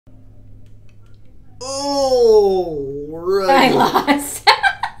Oh, right. I lost.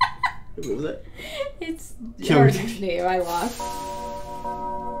 What was that? It's Killed. Jordan's name. I lost.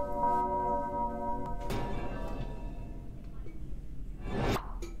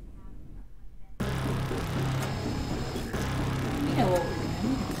 You know what we're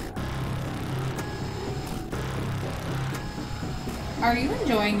doing. Are you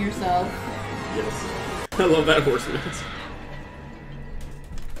enjoying yourself? Yes. I love that horse mix.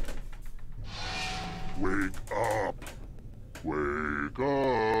 Wake up! Wake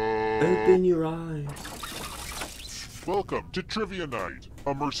up! Open your eyes. Welcome to Trivia Night,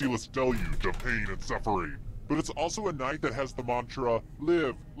 a merciless deluge of pain and suffering. But it's also a night that has the mantra,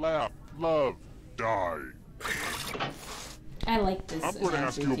 live, laugh, love, die. I like this. I'm going to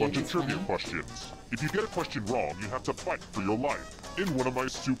ask you a bunch of It's trivia funny. questions. If you get a question wrong, you have to fight for your life in one of my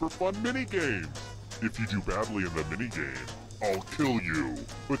super fun mini-games. If you do badly in the mini-game, I'll kill you.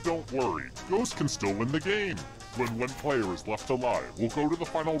 But don't worry, Ghost can still win the game. When one player is left alive, we'll go to the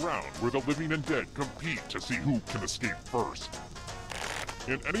final round where the living and dead compete to see who can escape first.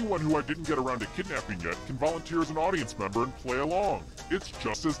 And anyone who I didn't get around to kidnapping yet can volunteer as an audience member and play along. It's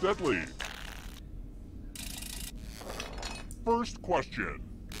just as deadly. First question.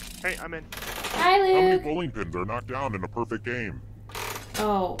 Hey, I'm in. Hi, How many Luke. bowling pins are knocked down in a perfect game?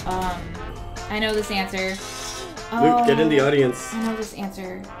 Oh, I know this answer. Luke, get in the audience. I know this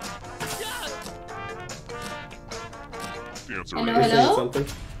answer. The answer Hello, is You're saying hello? something?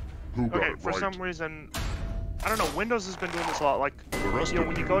 who got Okay, it for right. some reason, I don't know, Windows has been doing this a lot, like, The rest you know, of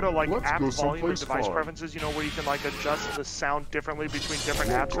when you go to, like, let's app go volume and someplace device fun. preferences, you know, where you can, like, adjust the sound differently between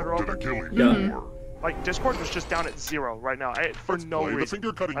different apps that are Welcome to open. the killing Yeah. floor. Like, Discord was just down at 0 right now, for Let's no play the reason.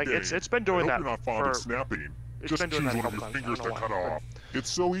 finger-cutting Like, game. it's been doing I that hope you're not fond for... of snapping. It's Just been doing choose that a one of your couple times, fingers I to don't know cut why, off. It's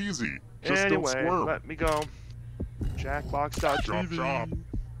so easy. Just don't Anyway, squirm. let me go. Jackbox.tv. Chop.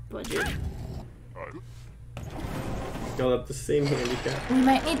 Budget. Uh, Got up the same handicap. We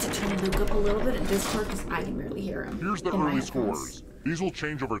might need to turn Luke up a little bit in Discord because I can barely hear him. Here's the in my early headphones. scores. These will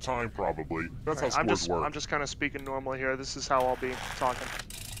change over time, probably. That's how scores work. I'm just kind of speaking normally here. This is how I'll be talking.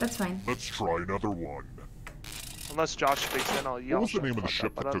 That's fine. Let's try another one. Unless Josh speaks in, I'll yell. What was the shut name of the fuck ship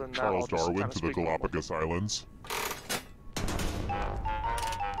up, but that other took than that, Charles I'll just Darwin kinda to the speak normal. Galapagos Islands?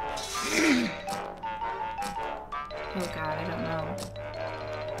 Oh god, I don't know.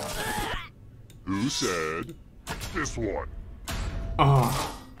 Who said this one?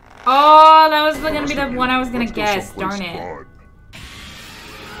 Oh. Oh, that was gonna be the Let's one I was gonna go guess. someplace Darn it. fun.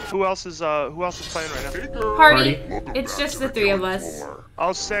 Who else is playing right now? Taker. Party. Welcome It's back just to the three of killing us. floor.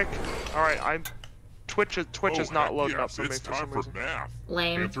 Oh, sick. All right, I'm. Twitch is Oh, not heck loading yes, up for me it's for time some for reason. math.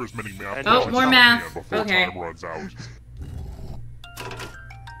 Lame. Answer as many math And Oh, questions more as you math. can before Okay. time runs out.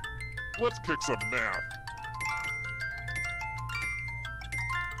 Let's kick some math.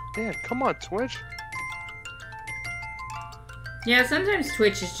 Man, come on, Twitch. Yeah, sometimes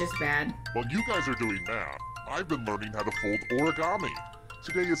Twitch is just bad. While you guys are doing math, I've been learning how to fold origami.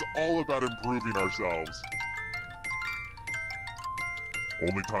 Today is all about improving ourselves.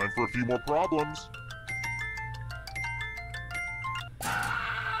 Only time for a few more problems.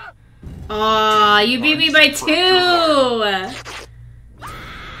 Aw, you beat me by 2!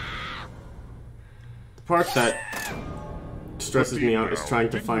 The part that stresses me out is Now, trying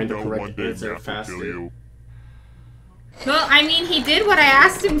to didn't find you the know correct one day answer math will kill faster. you? Well, I mean, he did what I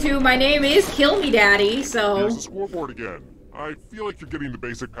asked him to. My name is Kill Me Daddy, so... Here's the scoreboard again. I feel like you're getting the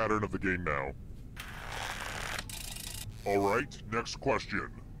basic pattern of the game now. Alright, next question.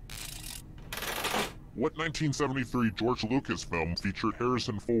 What 1973 George Lucas film featured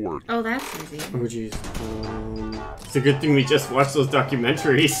Harrison Ford? Oh, that's easy. Oh jeez. It's a good thing we just watched those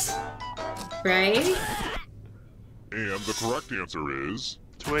documentaries. Right? And the correct answer is...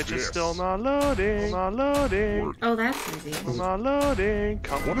 Twitch is Yes. still not loading. Not loading. Word. Oh, that's easy. Not loading.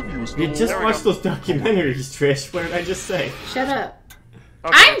 Come One of you is We still just There we watched go. those documentaries, Trish. What did I just say? Shut up.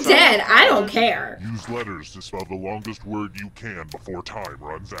 Okay, I'm what's up? dead. I don't care. Use letters to spell the longest word you can before time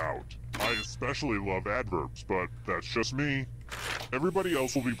runs out. I especially love adverbs, but that's just me. Everybody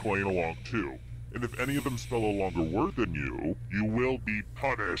else will be playing along too. And if any of them spell a longer word than you, you will be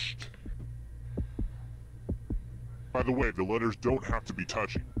punished. By the way, the letters don't have to be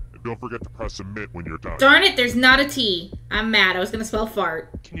touching. And don't forget to press submit when you're done. Darn it, there's not a T. I'm mad. I was gonna spell fart.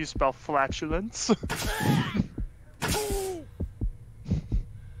 Can you spell flatulence?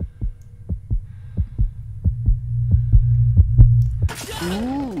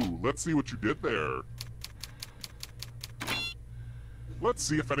 Ooh, let's see what you did there. Let's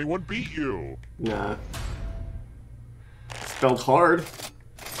see if anyone beat you. Nah. Spelled hard.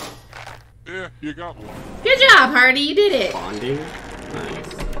 You got one. Good job, Hardy. You did it. Bonding.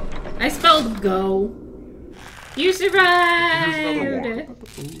 Nice. I spelled go. You Here's survived! another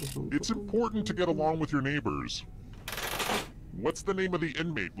one. It's important to get along with your neighbors. What's the name of the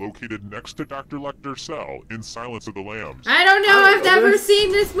inmate located next to Dr. Lecter's cell in Silence of the Lambs? I don't know, I've never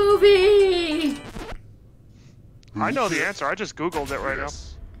seen this movie! I know the answer. I just Googled it right now.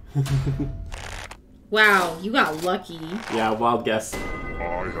 Wow, you got lucky. Yeah, wild guess.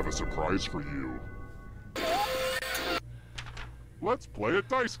 I have a surprise for you. Let's play a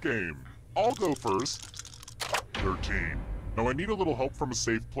dice game. I'll go first. 13. Now I need a little help from a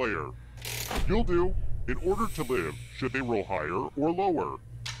safe player. You'll do. In order to live, should they roll higher or lower?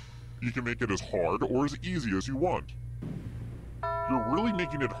 You can make it as hard or as easy as you want. You're really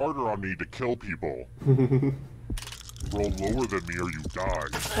making it harder on me to kill people. Roll lower than me or you die.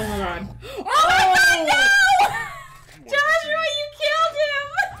 Oh my god. Oh my god, no! Joshua, you killed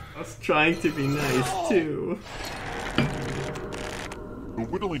him! I was trying to be nice, too. The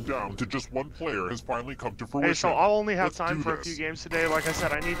whittling down to just one player has finally come to fruition. Hey, so I'll only have Let's time do for a this. few games today. Like I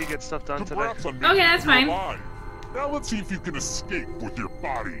said, I need to get stuff done today. Congrats on Okay, making that's it fine. alive. Now let's see if you can escape with your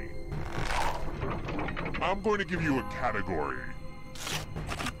body. I'm going to give you a category.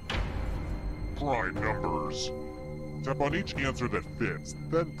 Prime numbers. Tap on each answer that fits,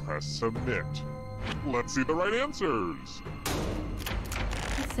 then press submit. Let's see the right answers.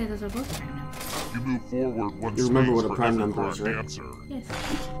 Let's say those are both prime numbers. You move forward one You remember space what a for prime every number is, correct right? answer. Yes.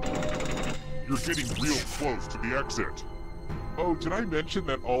 You're getting real close to the exit. Oh, did I mention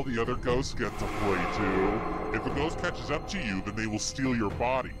that all the other ghosts get to play too? If a ghost catches up to you, then they will steal your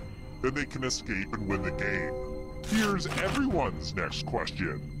body. Then they can escape and win the game. Here's everyone's next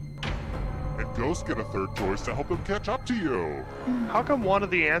question. And ghosts get a third choice to help them catch up to you. How come one of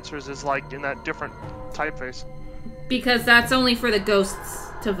the answers is like in that different typeface? Because that's only for the ghosts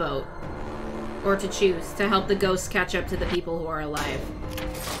to vote. Or to choose, to help the ghosts catch up to the people who are alive.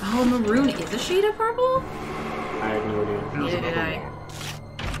 Oh, maroon is a shade of purple? I have no idea. Here's Neither did another I.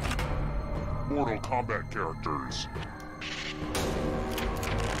 one. Mortal Kombat characters.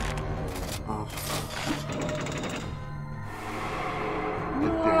 Oh. The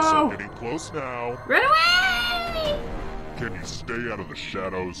ghosts are getting close now. Run away! Can you stay out of the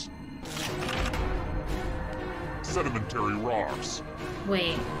shadows? Sedimentary rocks.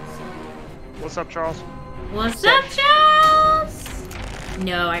 Wait. What's up, Charles? What's up, Charles?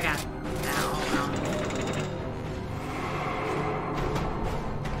 No, I got... No.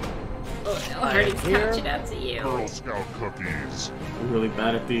 Oh no, Hardy's catching up to you. Girl Scout cookies. I'm really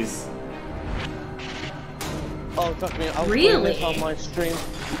bad at these. Oh, trust me, I was Really? playing this on my stream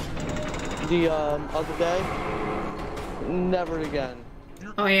the other day. Never again.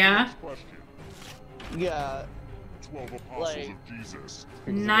 Oh yeah? Next question. Yeah, 12 apostles Like- of Jesus.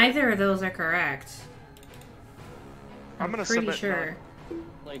 Neither of those are correct. I'm gonna pretty submit sure.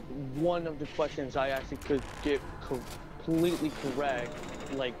 like one of the questions I actually could get completely correct,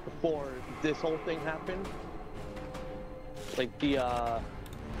 like before this whole thing happened. Like the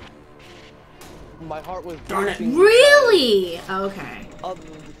my heart was Darn it. beating Really? Okay. of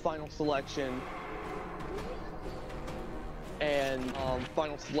the final selection and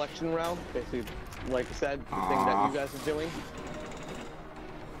final selection round, basically, like I said, the thing that you guys are doing.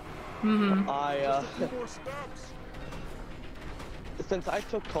 Mm-hmm. I 2 more steps. since I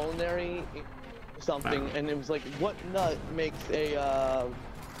took culinary something, and it was like, what nut makes a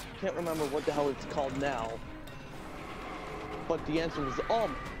can't remember what the hell it's called now, but the answer was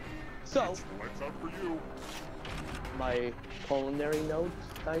almond. So Lights out for you. my culinary notes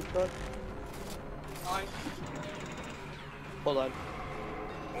I took. Hold on.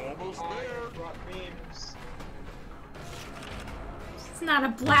 Almost there. It's not a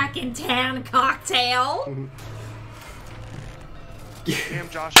black and tan cocktail. Damn,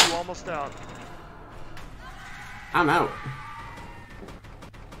 Josh, you almost out. I'm out.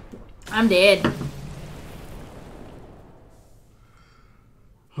 I'm dead.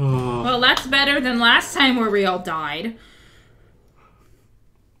 Oh. Well, that's better than last time where we all died.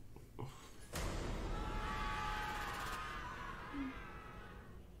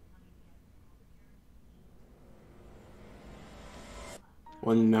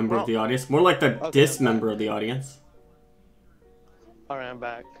 One member of the audience. More like the Okay. dismember of the audience. Alright, I'm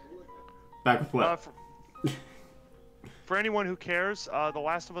back. Back with what? For anyone who cares, The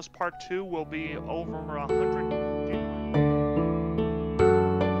Last of Us Part 2 will be over 100